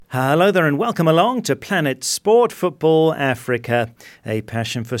Hello there and welcome along to Planet Sport Football Africa, a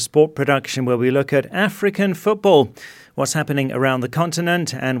passion for sport production where we look at African football, what's happening around the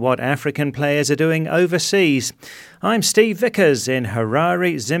continent and what African players are doing overseas. I'm Steve Vickers in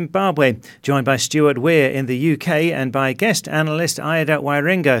Harare, Zimbabwe, joined by Stuart Weir in the UK and by guest analyst Ida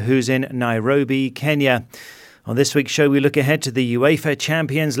Waringa, who's in Nairobi, Kenya. On this week's show, we look ahead to the Uefa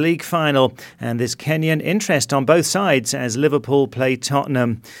Champions League final and there's Kenyan interest on both sides as Liverpool play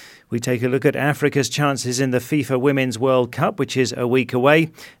Tottenham. We take a look at Africa's chances in the FIFA Women's World Cup, which is a week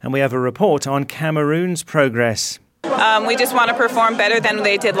away, and we have a report on Cameroon's progress. We just want to perform better than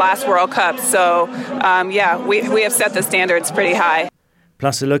they did last World Cup. So, we have set the standards pretty high.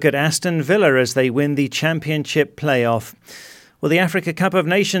 Plus a look at Aston Villa as they win the Championship playoff. Well, the Africa Cup of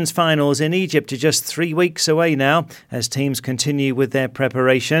Nations finals in Egypt are just 3 weeks away now as teams continue with their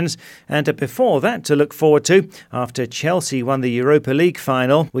preparations. And before that to look forward to, after Chelsea won the Europa League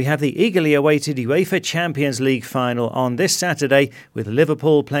final, we have the eagerly awaited Uefa Champions League final on this Saturday with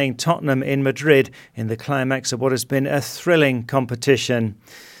Liverpool playing Tottenham in Madrid in the climax of what has been a thrilling competition.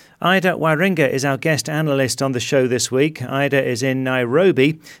 Ida Waringa is our guest analyst on the show this week. Ida is in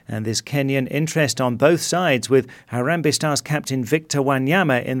Nairobi and there's Kenyan interest on both sides with Harambee Stars captain Victor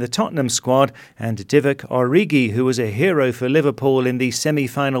Wanyama in the Tottenham squad and Divock Origi, who was a hero for Liverpool in the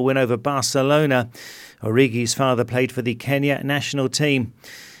semi-final win over Barcelona. Origi's father played for the Kenya national team.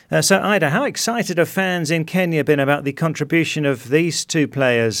 So Ida, how excited have fans in Kenya been about the contribution of these two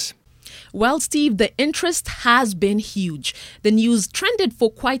players? Well, Steve, the interest has been huge. The news trended for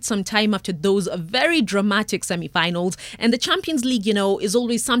quite some time after those very dramatic semi-finals. And the Champions League, is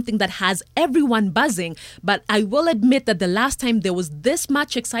always something that has everyone buzzing. But I will admit that the last time there was this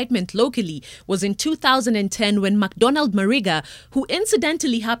much excitement locally was in 2010 when Macdonald Mariga, who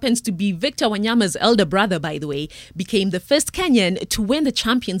incidentally happens to be Victor Wanyama's elder brother, by the way, became the first Kenyan to win the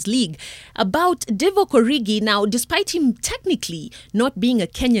Champions League. About Divock Origi, now, despite him technically not being a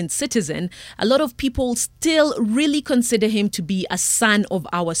Kenyan citizen, a lot of people still really consider him to be a son of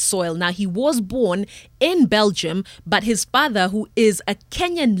our soil. Now, he was born in Belgium, but his father, who is a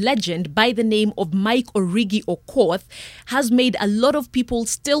Kenyan legend by the name of Mike Origi Okoth, has made a lot of people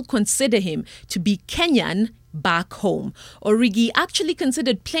still consider him to be Kenyan back home. Origi actually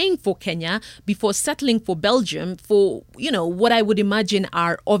considered playing for Kenya before settling for Belgium for, what I would imagine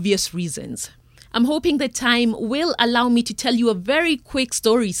are obvious reasons. I'm hoping that time will allow me to tell you a very quick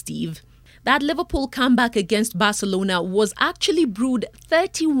story, Steve. That Liverpool comeback against Barcelona was actually brewed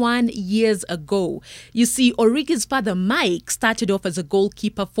 31 years ago. You see, Origi's father, Mike, started off as a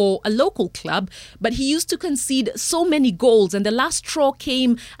goalkeeper for a local club, but he used to concede so many goals, and the last straw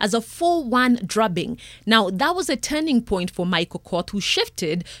came as a 4-1 drubbing. Now, that was a turning point for Mike Okoth, who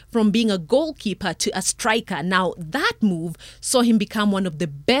shifted from being a goalkeeper to a striker. Now, that move saw him become one of the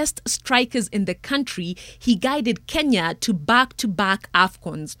best strikers in the country. He guided Kenya to back-to-back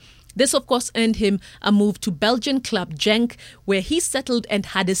AFCONs. This, of course, earned him a move to Belgian club Genk, where he settled and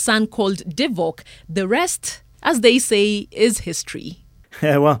had a son called Divock. The rest, as they say, is history.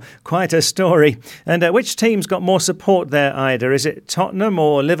 Yeah, well, quite a story. And which team's got more support there, Ida? Is it Tottenham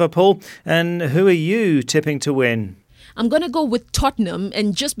or Liverpool? And who are you tipping to win? I'm going to go with Tottenham,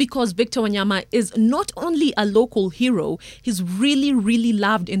 and just because Victor Wanyama is not only a local hero, he's really, really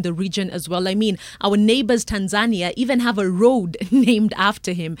loved in the region as well. I mean, our neighbors Tanzania even have a road named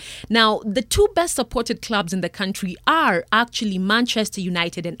after him. Now, the two best supported clubs in the country are actually Manchester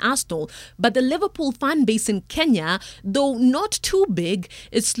United and Arsenal, but the Liverpool fan base in Kenya, though not too big,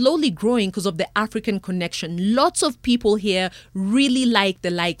 is slowly growing because of the African connection. Lots of people here really like the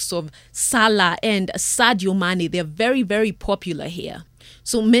likes of Salah and Sadio Mane. They're very, very popular here.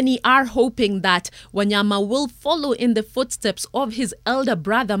 So many are hoping that Wanyama will follow in the footsteps of his elder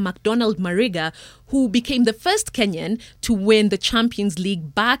brother, Macdonald Mariga, who became the first Kenyan to win the Champions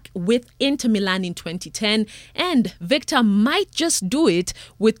League back with Inter Milan in 2010. And Victor might just do it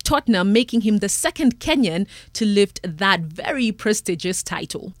with Tottenham, making him the second Kenyan to lift that very prestigious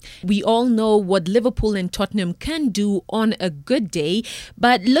title. We all know what Liverpool and Tottenham can do on a good day.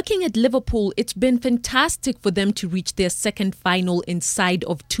 But looking at Liverpool, it's been fantastic for them to reach their second final inside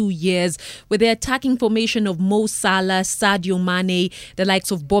of 2 years with their attacking formation of Mo Salah, Sadio Mane, the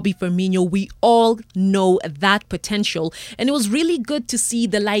likes of Bobby Firmino. We all know that potential. And it was really good to see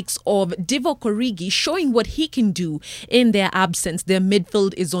the likes of Divock Origi showing what he can do in their absence. Their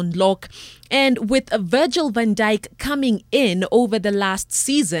midfield is on lock. And with Virgil van Dijk coming in over the last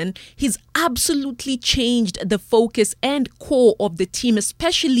season, he's absolutely changed the focus and core of the team,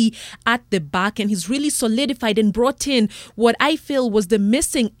 especially at the back. And he's really solidified and brought in what I feel was the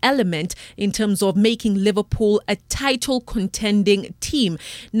missing element in terms of making Liverpool a title contending team.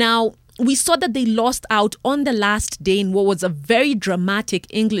 Now, we saw that they lost out on the last day in what was a very dramatic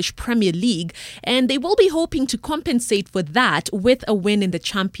English Premier League, and they will be hoping to compensate for that with a win in the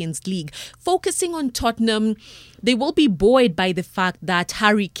Champions League. Focusing on Tottenham, they will be buoyed by the fact that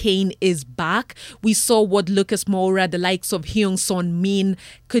Harry Kane is back. We saw what Lucas Moura, the likes of Heung-son Min,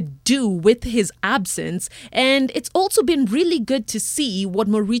 could do with his absence. And it's also been really good to see what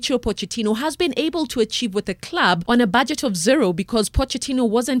Mauricio Pochettino has been able to achieve with the club on a budget of zero, because Pochettino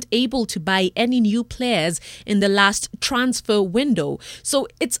wasn't able to buy any new players in the last transfer window. So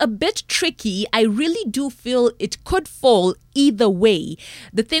it's a bit tricky. I really do feel it could fall either way.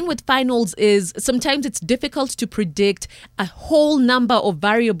 The thing with finals is sometimes it's difficult to predict. A whole number of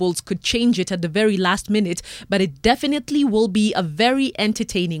variables could change it at the very last minute, but it definitely will be a very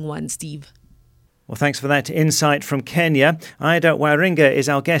entertaining one, Steve. Well, thanks for that insight from Kenya. Ida Waringa is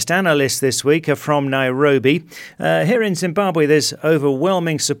our guest analyst this week from Nairobi. Here in Zimbabwe, there's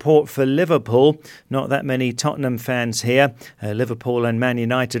overwhelming support for Liverpool. Not that many Tottenham fans here. Liverpool and Man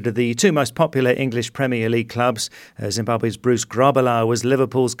United are the two most popular English Premier League clubs. Zimbabwe's Bruce Grobbelaar was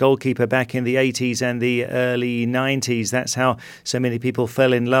Liverpool's goalkeeper back in the 80s and the early 90s. That's how so many people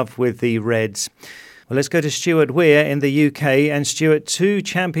fell in love with the Reds. Well, let's go to Stuart Weir in the UK. And Stuart, 2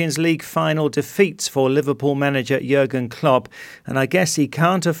 Champions League final defeats for Liverpool manager Jurgen Klopp. And I guess he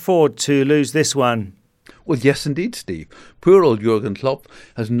can't afford to lose this one. Well, yes, indeed, Steve. Poor old Jurgen Klopp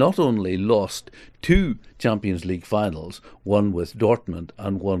has not only lost 2 Champions League finals, one with Dortmund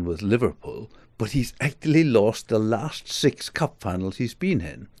and one with Liverpool, but he's actually lost the last 6 cup finals he's been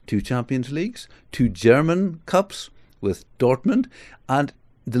in. 2 Champions Leagues, 2 German Cups with Dortmund, and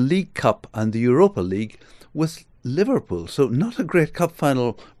the League Cup and the Europa League with Liverpool. So not a great cup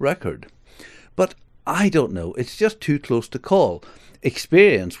final record. But I don't know. It's just too close to call.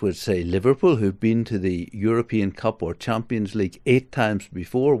 Experience would say Liverpool, who've been to the European Cup or Champions League 8 times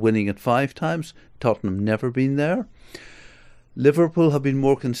before, winning it 5 times. Tottenham never been there. Liverpool have been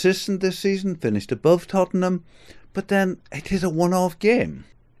more consistent this season, finished above Tottenham. But then it is a one-off game.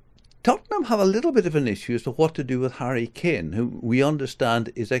 Tottenham have a little bit of an issue as to what to do with Harry Kane, who we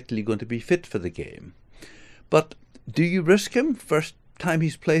understand is actually going to be fit for the game. But do you risk him first time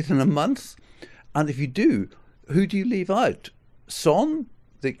he's played in a month? And if you do, who do you leave out? Son,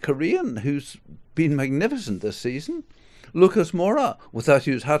 the Korean, who's been magnificent this season? Lucas Moura, without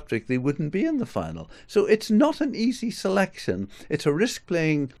his hat-trick, they wouldn't be in the final. So it's not an easy selection. It's a risk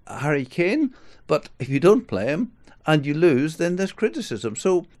playing Harry Kane, but if you don't play him, and you lose, then there's criticism.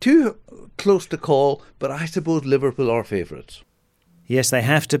 So too close to call, but I suppose Liverpool are favourites. Yes, they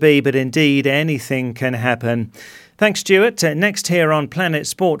have to be, but indeed anything can happen. Thanks, Stuart. Next here on Planet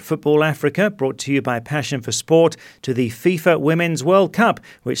Sport Football Africa, brought to you by Passion for Sport, to the FIFA Women's World Cup,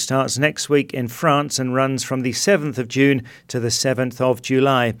 which starts next week in France and runs from the 7th of June to the 7th of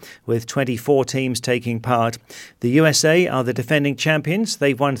July, with 24 teams taking part. The USA are the defending champions.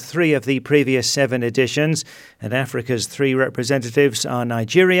 They've won 3 of the previous 7 editions, and Africa's 3 representatives are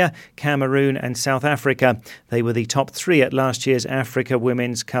Nigeria, Cameroon and South Africa. They were the top 3 at last year's Africa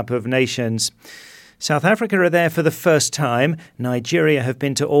Women's Cup of Nations. South Africa are there for the first time. Nigeria have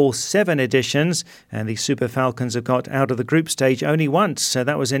been to all 7 editions, and the Super Falcons have got out of the group stage only once. So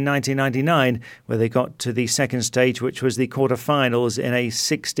that was in 1999, where they got to the second stage, which was the quarterfinals in a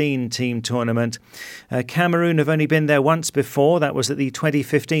 16-team tournament. Cameroon have only been there once before. That was at the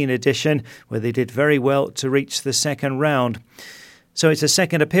 2015 edition, where they did very well to reach the second round. So it's a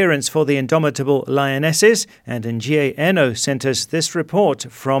second appearance for the indomitable Lionesses, and Njie Eno sent us this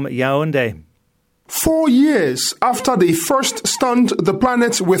report from Yaoundé. 4 years after they first stunned the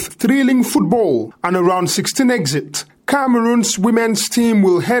planet with thrilling football and a round 16 exit, Cameroon's women's team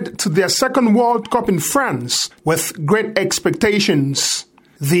will head to their second World Cup in France with great expectations.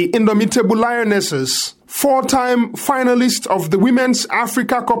 The indomitable Lionesses, 4-time finalists of the Women's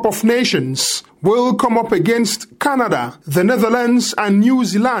Africa Cup of Nations, will come up against Canada, the Netherlands and New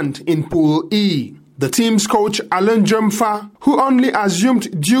Zealand in Pool E. The team's coach, Alain Jumfa, who only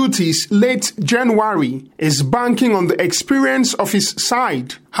assumed duties late January, is banking on the experience of his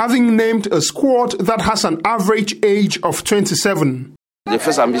side, having named a squad that has an average age of 27. The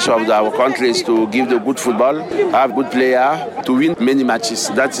first ambition of our country is to give the good football, have good player, to win many matches.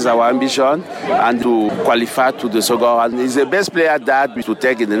 That is our ambition, and to qualify to the Sogo. And he's the best player that we to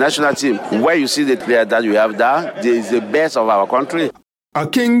take in the national team. Where you see the player that we have there, he is the best of our country. A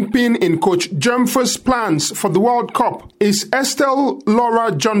kingpin in Coach Jemfa's plans for the World Cup is Estelle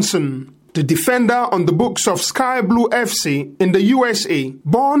Laura Johnson, the defender on the books of Sky Blue FC in the USA.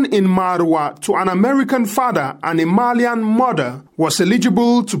 Born in Marwa to an American father and a Malian mother, was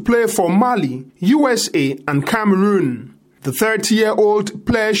eligible to play for Mali, USA and Cameroon. The 30-year-old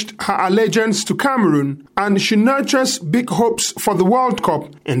pledged her allegiance to Cameroon, and she nurtures big hopes for the World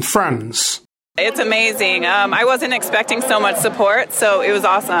Cup in France. It's amazing. I wasn't expecting so much support, so it was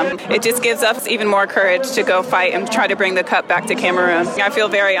awesome. It just gives us even more courage to go fight and try to bring the cup back to Cameroon. I feel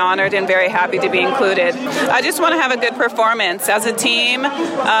very honored and very happy to be included. I just want to have a good performance. As a team,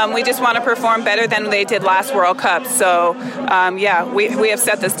 we just want to perform better than they did last World Cup. So, we have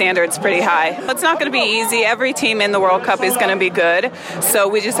set the standards pretty high. It's not going to be easy. Every team in the World Cup is going to be good. So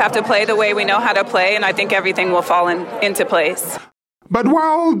we just have to play the way we know how to play, and I think everything will fall into place. But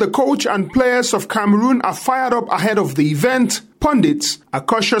while the coach and players of Cameroon are fired up ahead of the event, pundits are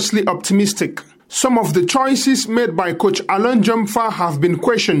cautiously optimistic. Some of the choices made by Coach Alain Jemfa have been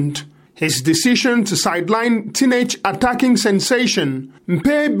questioned. His decision to sideline teenage attacking sensation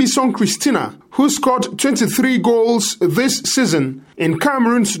Mpe Bisson Christina, who scored 23 goals this season in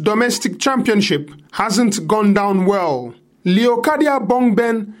Cameroon's domestic championship, hasn't gone down well. Leocadia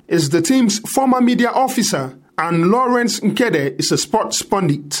Bongben is the team's former media officer, and Lawrence Nkede is a sports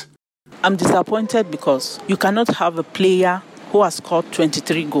pundit. I'm disappointed because you cannot have a player who has scored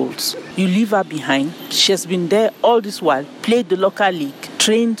 23 goals. You leave her behind. She has been there all this while, played the local league,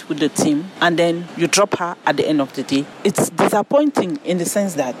 trained with the team, and then you drop her at the end of the day. It's disappointing in the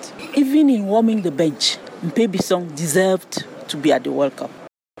sense that even in warming the bench, Mpe Bisson deserved to be at the World Cup.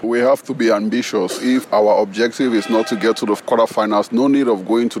 We have to be ambitious. If our objective is not to get to the quarterfinals, no need of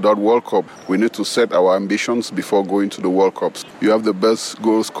going to that World Cup. We need to set our ambitions before going to the World Cups. You have the best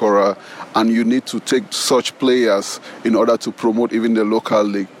goal scorer, and you need to take such players in order to promote even the local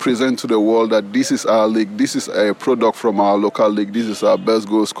league. Present to the world that this is our league, this is a product from our local league, this is our best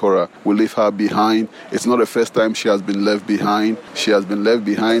goal scorer. We leave her behind. It's not the first time she has been left behind. She has been left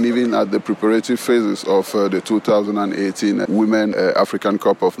behind even at the preparatory phases of the 2018 Women African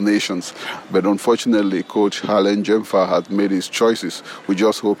Cup of Nations. But unfortunately, Coach Alain Jemfa has made his choices. We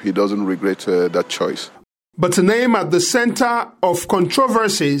just hope he doesn't regret that choice. But a name at the center of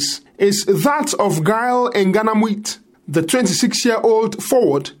controversies is that of Gaël Nganamuit. The 26-year-old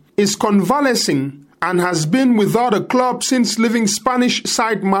forward is convalescing and has been without a club since leaving Spanish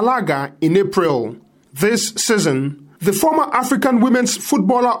side Malaga in April. This season, the former African Women's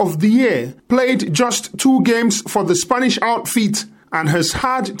Footballer of the Year played just 2 games for the Spanish outfit and has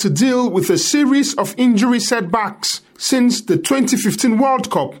had to deal with a series of injury setbacks since the 2015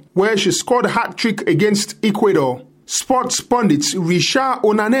 World Cup, where she scored a hat-trick against Ecuador. Sports pundits Risha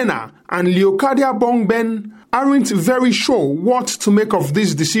Onanena and Leocadia Bongben aren't very sure what to make of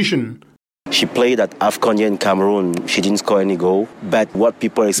this decision. She played at AFCON in Cameroon. She didn't score any goal. But what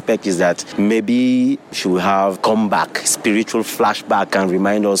people expect is that maybe she will have comeback, spiritual flashback, and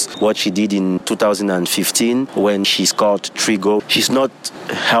remind us what she did in 2015 when she scored 3 goals. She's not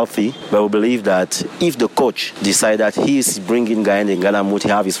healthy, but we believe that if the coach decides that he is bringing Gaël Nganamuit, he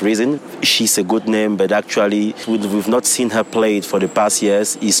have his reason. She's a good name, but actually we've not seen her play for the past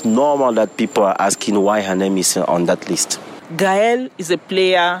years. It's normal that people are asking why her name is on that list. Gaël is a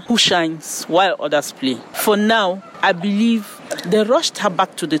player who shines while others play. For now, I believe they rushed her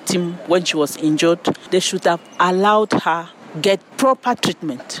back to the team when she was injured. They should have allowed her get proper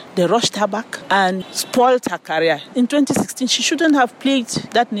treatment. They rushed her back and spoiled her career. In 2016, she shouldn't have played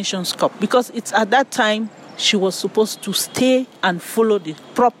that Nations Cup because it's at that time she was supposed to stay and follow the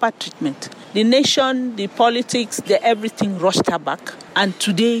proper treatment. The nation, the politics, the everything rushed her back. And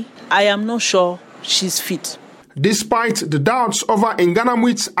today, I am not sure she's fit. Despite the doubts over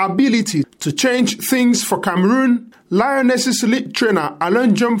Nganamuit's ability to change things for Cameroon, Lionesses lead trainer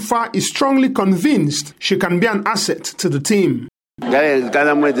Alain Jemfa is strongly convinced she can be an asset to the team.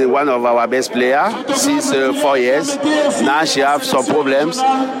 Nganamuit is one of our best players since 4 years. Now she has some problems.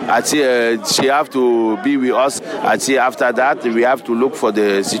 I think she have to be with us. I think after that we have to look for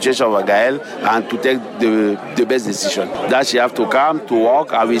the situation of Gaël and to take the best decision. That she have to come to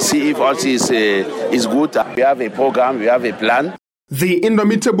work and we see if all is good. We have a program, we have a plan. The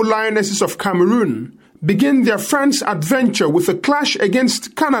indomitable Lionesses of Cameroon begin their France adventure with a clash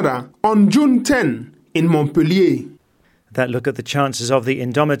against Canada on June 10 in Montpellier. That look at the chances of the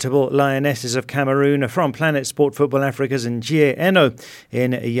indomitable Lionesses of Cameroon from Planet Sport Football Africa's Njie Eno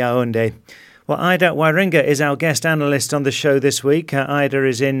in Yaoundé. Well, Ida Waringa is our guest analyst on the show this week. Ida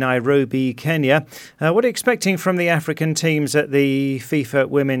is in Nairobi, Kenya. What are you expecting from the African teams at the FIFA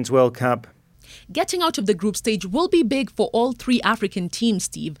Women's World Cup? Getting out of the group stage will be big for all three African teams,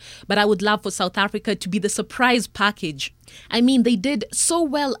 Steve, but I would love for South Africa to be the surprise package. I mean, they did so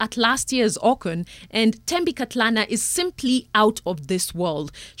well at last year's AFCON, and Thembi Kgatlana is simply out of this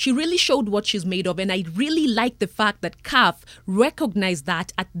world. She really showed what she's made of, and I really like the fact that CAF recognized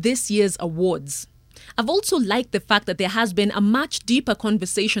that at this year's awards. I've also liked the fact that there has been a much deeper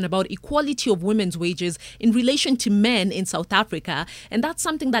conversation about equality of women's wages in relation to men in South Africa, and that's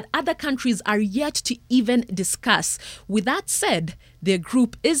something that other countries are yet to even discuss. With that said, their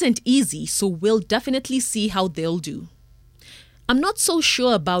group isn't easy, so we'll definitely see how they'll do. I'm not so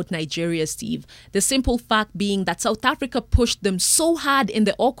sure about Nigeria, Steve. The simple fact being that South Africa pushed them so hard in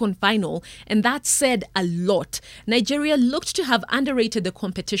the AFCON final, and that said a lot. Nigeria looked to have underrated the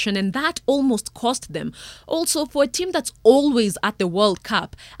competition, and that almost cost them. Also, for a team that's always at the World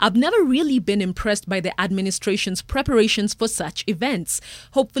Cup, I've never really been impressed by the administration's preparations for such events.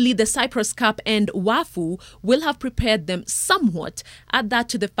 Hopefully, the Cyprus Cup and WAFU will have prepared them somewhat. Add that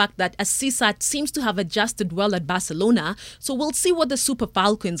to the fact that Asisat seems to have adjusted well at Barcelona, so we'll see what the Super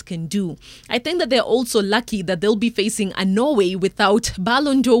Falcons can do. I think that they're also lucky that they'll be facing a Norway without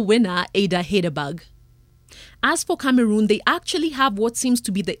Ballon d'Or winner Ada Hegerberg. As for Cameroon, they actually have what seems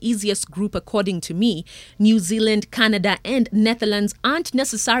to be the easiest group according to me. New Zealand, Canada and Netherlands aren't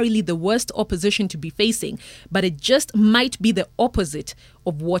necessarily the worst opposition to be facing, but it just might be the opposite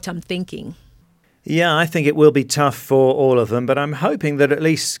of what I'm thinking. Yeah, I think it will be tough for all of them, but I'm hoping that at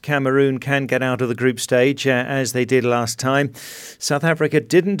least Cameroon can get out of the group stage as they did last time. South Africa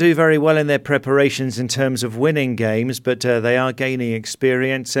didn't do very well in their preparations in terms of winning games, but they are gaining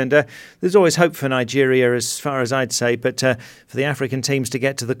experience, and there's always hope for Nigeria as far as I'd say, but for the African teams to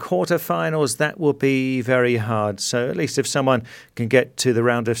get to the quarterfinals, that will be very hard. So at least if someone can get to the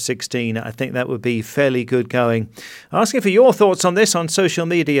round of 16, I think that would be fairly good going. Asking for your thoughts on this on social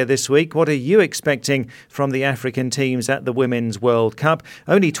media this week. What are you expecting from the African teams at the Women's World Cup?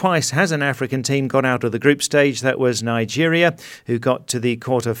 Only twice has an African team got out of the group stage. That was Nigeria, who got to the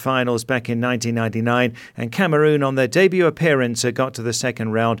quarterfinals back in 1999, and Cameroon on their debut appearance got to the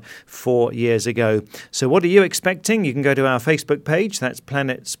second round 4 years ago. So what are you expecting? You can go to our Facebook page, that's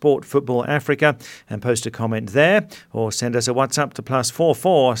Planet Sport Football Africa, and post a comment there, or send us a WhatsApp to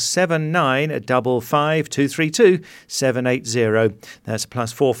 +44 79 55 232 780. That's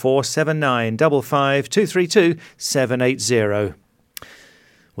 +44 79 55 232 780.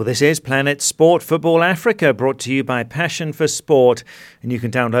 Well, this is Planet Sport Football Africa, brought to you by Passion for Sport. And you can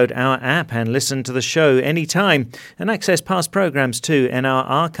download our app and listen to the show anytime and access past programmes too in our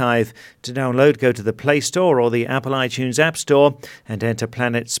archive. To download, go to the Play Store or the Apple iTunes App Store and enter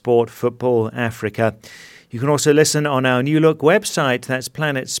Planet Sport Football Africa. You can also listen on our New Look website, that's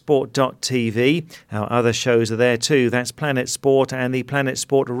planetsport.tv. Our other shows are there too, that's Planet Sport and the Planet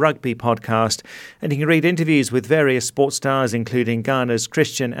Sport Rugby podcast. And you can read interviews with various sports stars, including Ghana's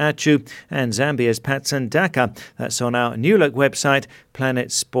Christian Atsu and Zambia's Patson Daka. That's on our New Look website,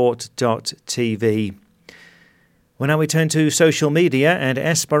 planetsport.tv. Well, now we turn to social media, and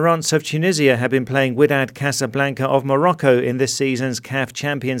Esperance of Tunisia have been playing Wydad Casablanca of Morocco in this season's CAF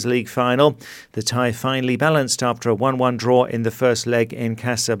Champions League final. The tie finally balanced after a 1-1 draw in the first leg in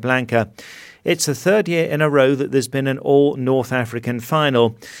Casablanca. It's the third year in a row that there's been an all-North African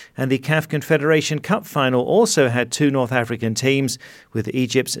final, and the CAF Confederation Cup final also had two North African teams, with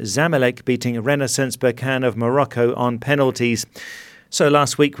Egypt's Zamalek beating Renaissance Berkane of Morocco on penalties. So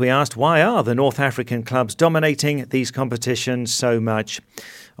last week we asked, why are the North African clubs dominating these competitions so much?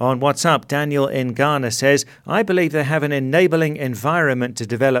 On WhatsApp, Daniel in Ghana says, I believe they have an enabling environment to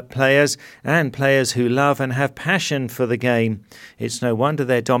develop players and players who love and have passion for the game. It's no wonder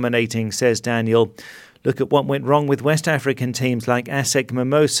they're dominating, says Daniel. Look at what went wrong with West African teams like ASEC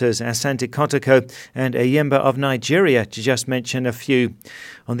Mimosas, Asante Kotoko and Ayimba of Nigeria, to just mention a few.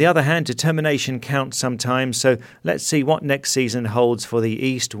 On the other hand, determination counts sometimes, so let's see what next season holds for the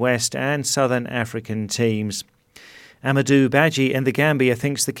East, West and Southern African teams. Amadou Badji in the Gambia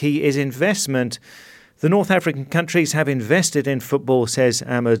thinks the key is investment. The North African countries have invested in football, says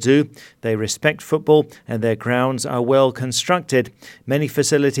Amadou. They respect football and their grounds are well constructed. Many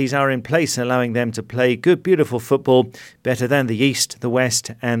facilities are in place allowing them to play good, beautiful football, better than the East, the West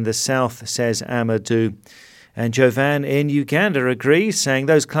and the South, says Amadou. And Jovan in Uganda agrees, saying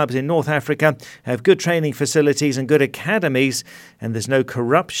those clubs in North Africa have good training facilities and good academies, and there's no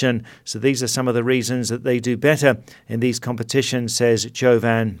corruption. So these are some of the reasons that they do better in these competitions, says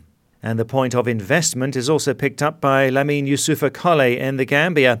Jovan. And the point of investment is also picked up by Lamine Youssoufa Colley in the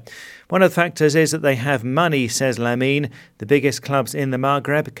Gambia. One of the factors is that they have money, says Lamine. The biggest clubs in the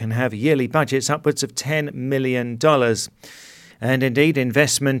Maghreb can have yearly budgets upwards of $10 million. And indeed,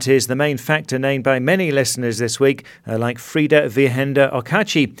 investment is the main factor named by many listeners this week, like Frida Vihenda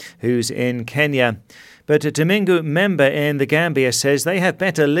Okachi, who's in Kenya. But Domingo Member in the Gambia says they have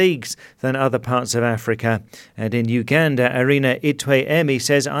better leagues than other parts of Africa. And in Uganda, Arina Itwe Emi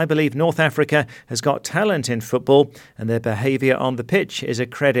says, I believe North Africa has got talent in football and their behaviour on the pitch is a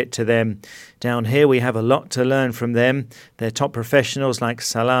credit to them. Down here, we have a lot to learn from them. Their top professionals like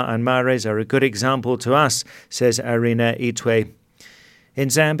Salah and Mahrez are a good example to us, says Arina Itwe. In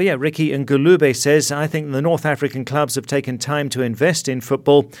Zambia, Ricky Ngulube says, I think the North African clubs have taken time to invest in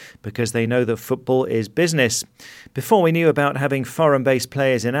football because they know that football is business. Before we knew about having foreign-based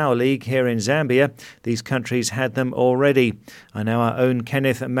players in our league here in Zambia, these countries had them already. I know our own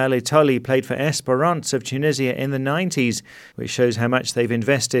Kenneth Malitoli played for Esperance of Tunisia in the 90s, which shows how much they've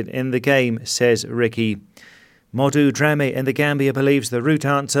invested in the game, says Ricky. Modu Drame in the Gambia believes the root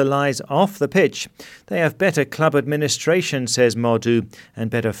answer lies off the pitch. They have better club administration, says Modu,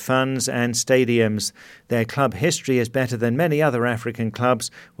 and better funds and stadiums. Their club history is better than many other African clubs,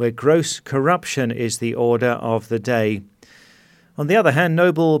 where gross corruption is the order of the day. On the other hand,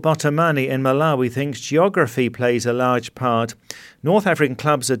 Noble Botamani in Malawi thinks geography plays a large part. North African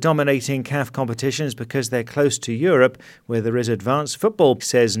clubs are dominating CAF competitions because they're close to Europe, where there is advanced football,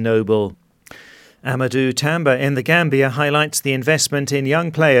 says Noble. Amadou Tamba in the Gambia highlights the investment in young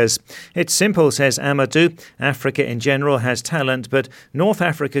players. It's simple, says Amadou. Africa in general has talent, but North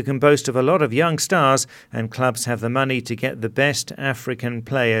Africa can boast of a lot of young stars, and clubs have the money to get the best African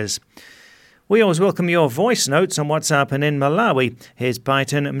players. We always welcome your voice notes on WhatsApp, and in Malawi, here's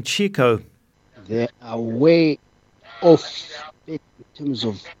Byton Mchiko. They are way off in terms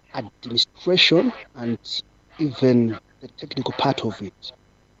of administration and even the technical part of it.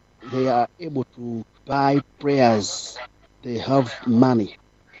 They are able to buy players. They have money.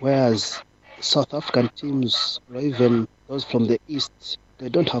 Whereas South African teams, or even those from the East, they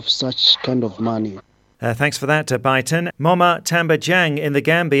don't have such kind of money. Thanks for that, Byton. Moma Tambajang in the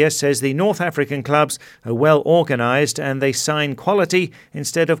Gambia says the North African clubs are well organised and they sign quality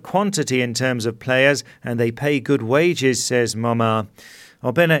instead of quantity in terms of players, and they pay good wages, says Moma.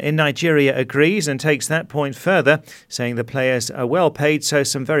 Obena in Nigeria agrees and takes that point further, saying the players are well paid, so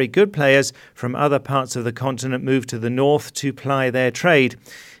some very good players from other parts of the continent move to the north to ply their trade.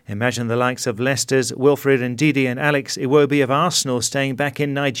 Imagine the likes of Leicester's Wilfred Ndidi and Alex Iwobi of Arsenal staying back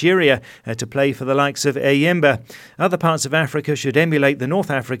in Nigeria to play for the likes of Eyimba. Other parts of Africa should emulate the North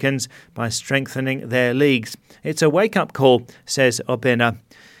Africans by strengthening their leagues. It's a wake-up call, says Obena.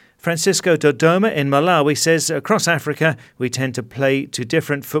 Francisco Dodoma in Malawi says, across Africa, we tend to play to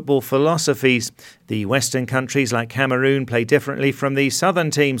different football philosophies. The Western countries like Cameroon play differently from the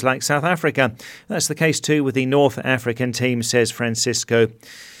southern teams like South Africa. That's the case too with the North African team, says Francisco.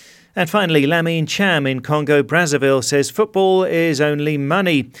 And finally, Lamine Cham in Congo-Brazzaville says football is only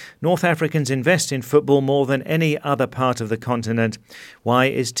money. North Africans invest in football more than any other part of the continent. Why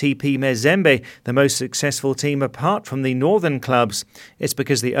is TP Mazembe the most successful team apart from the northern clubs? It's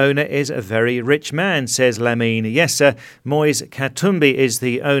because the owner is a very rich man, says Lamine. Yes, sir, Moise Katumbi is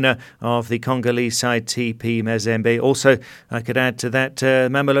the owner of the Congolese side TP Mazembe. Also, I could add to that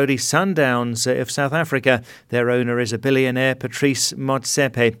Mamelodi Sundowns of South Africa. Their owner is a billionaire, Patrice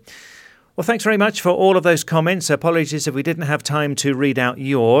Motsepe. Well, thanks very much for all of those comments. Apologies if we didn't have time to read out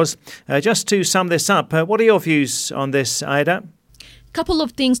yours. Just to sum this up, what are your views on this, Ida? Couple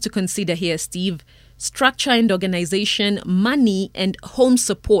of things to consider here, Steve. Structure and organization, money and home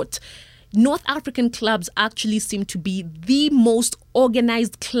support. North African clubs actually seem to be the most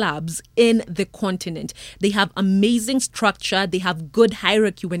organized clubs in the continent. They have amazing structure. They have good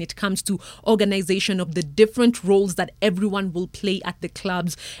hierarchy when it comes to organization of the different roles that everyone will play at the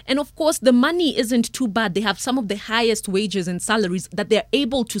clubs. And of course, the money isn't too bad. They have some of the highest wages and salaries that they're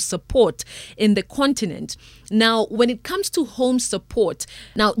able to support in the continent. Now, when it comes to home support,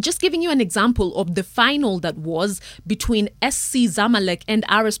 now just giving you an example of the final that was between SC Zamalek and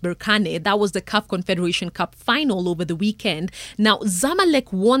RS Berkane, that was the CAF Confederation Cup final over the weekend. Now,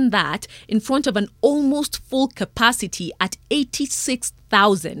 Zamalek won that in front of an almost full capacity at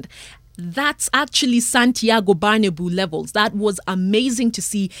 86,000. That's actually Santiago Bernabeu levels. That was amazing to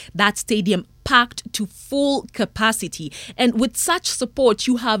see that stadium packed to full capacity. And with such support,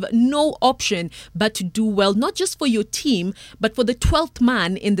 you have no option but to do well, not just for your team, but for the 12th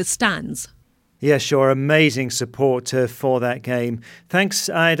man in the stands. Yeah, sure. Amazing support for that game. Thanks,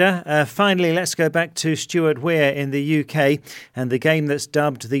 Ida. Finally, let's go back to Stuart Weir in the UK and the game that's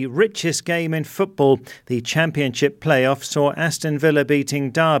dubbed the richest game in football. The Championship playoff saw Aston Villa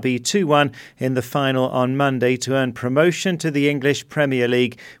beating Derby 2-1 in the final on Monday to earn promotion to the English Premier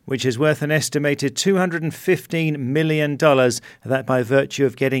League, which is worth an estimated $215 million, that by virtue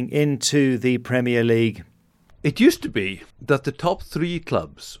of getting into the Premier League. It used to be that the top 3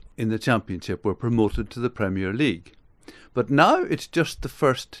 clubs in the Championship were promoted to the Premier League. But now it's just the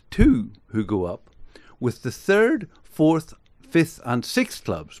first 2 who go up, with the 3rd, 4th, 5th and 6th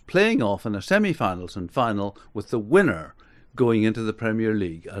clubs playing off in a semi-finals and final, with the winner going into the Premier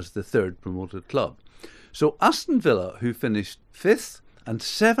League as the 3rd promoted club. So Aston Villa, who finished 5th and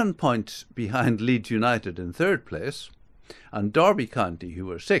 7 points behind Leeds United in 3rd place, and Derby County, who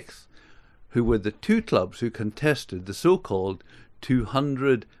were 6th, who were the 2 clubs who contested the so-called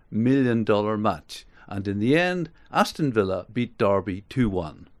 $200 million match. And in the end, Aston Villa beat Derby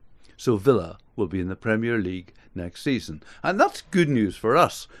 2-1. So Villa will be in the Premier League next season. And that's good news for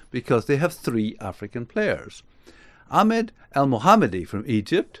us, because they have 3 African players. Ahmed El Mohamedi from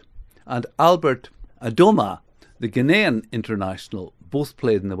Egypt and Albert Adoma, the Ghanaian international, both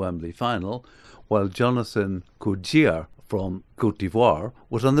played in the Wembley final, while Jonathan Kodjia from Côte d'Ivoire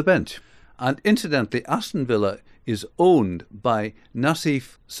was on the bench. And incidentally, Aston Villa is owned by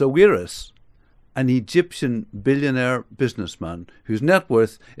Nassif Sawiris, an Egyptian billionaire businessman whose net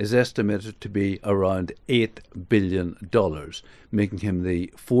worth is estimated to be around $8 billion, making him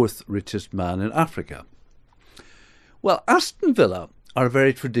the 4th richest man in Africa. Well, Aston Villa are a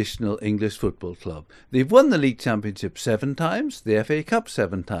very traditional English football club. They've won the League Championship 7 times, the FA Cup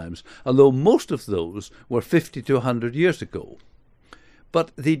 7 times, although most of those were 50 to 100 years ago.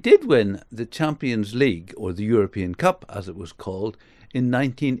 But they did win the Champions League, or the European Cup as it was called, in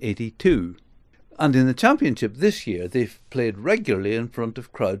 1982. And in the Championship this year, they've played regularly in front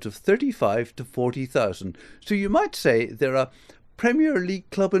of crowds of 35 to 40,000. So you might say they're a Premier League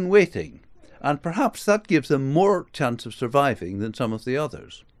club in waiting, and perhaps that gives them more chance of surviving than some of the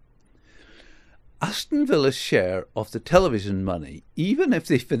others. Aston Villa's share of the television money, even if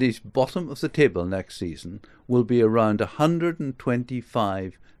they finish bottom of the table next season, will be around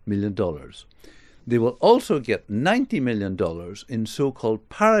 $125 million. They will also get $90 million in so-called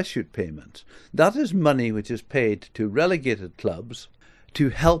parachute payments. That is money which is paid to relegated clubs to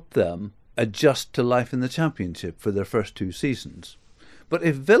help them adjust to life in the Championship for their first 2 seasons. But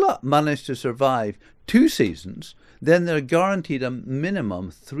if Villa manage to survive 2 seasons, then they're guaranteed a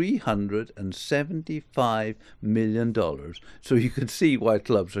minimum $375 million. So you can see why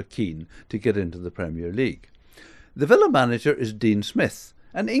clubs are keen to get into the Premier League. The Villa manager is Dean Smith,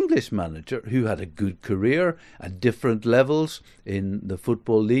 an English manager who had a good career at different levels in the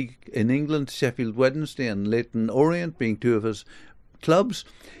Football League in England, Sheffield Wednesday and Leyton Orient being 2 of his clubs.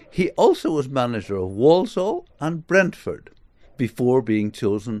 He also was manager of Walsall and Brentford before being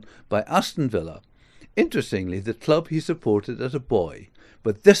chosen by Aston Villa. Interestingly, the club he supported as a boy,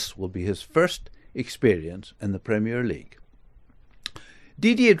 but this will be his first experience in the Premier League.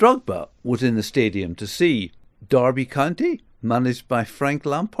 Didier Drogba was in the stadium to see Derby County, managed by Frank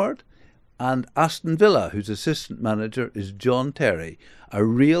Lampard, and Aston Villa, whose assistant manager is John Terry, a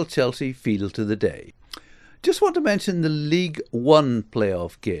real Chelsea feel to the day. Just want to mention the League One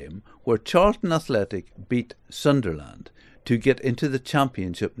playoff game where Charlton Athletic beat Sunderland to get into the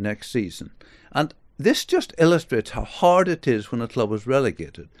Championship next season. And this just illustrates how hard it is when a club is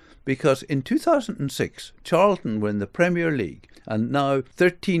relegated, because in 2006 Charlton were in the Premier League, and now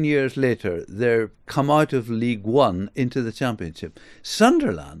 13 years later they've come out of League One into the Championship.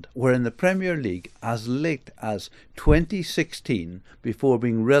 Sunderland were in the Premier League as late as 2016 before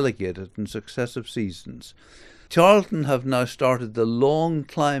being relegated in successive seasons. Charlton have now started the long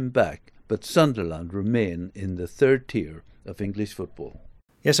climb back, but Sunderland remain in the 3rd tier of English football.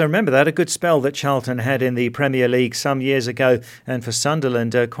 Yes, I remember that. A good spell that Charlton had in the Premier League some years ago, and for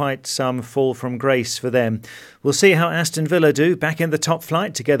Sunderland, quite some fall from grace for them. We'll see how Aston Villa do back in the top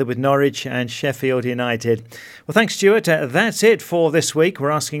flight together with Norwich and Sheffield United. Well, thanks, Stuart. That's it for this week. We're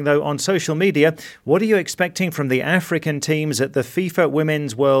asking, though, on social media, what are you expecting from the African teams at the FIFA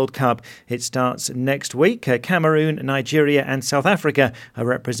Women's World Cup? It starts next week. Cameroon, Nigeria and South Africa are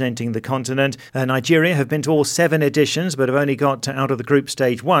representing the continent. Nigeria have been to all 7 editions, but have only got out of the group stage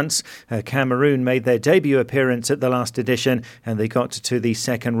stage once. Cameroon made their debut appearance at the last edition and they got to the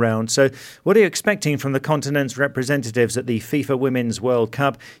second round. So what are you expecting from the continent's representatives at the FIFA Women's World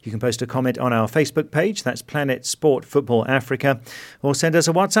Cup? You can post a comment on our Facebook page. That's Planet Sport Football Africa. Or send us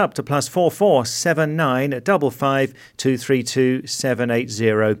a WhatsApp to +44 79 55 232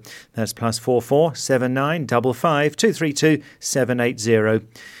 780. That's +44 79 55 232 780.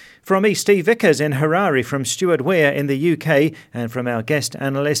 From me, Steve Vickers in Harare, from Stuart Weir in the UK, and from our guest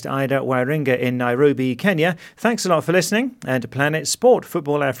analyst Ida Waringa in Nairobi, Kenya, thanks a lot for listening. And Planet Sport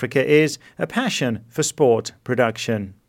Football Africa is a passion for sport production.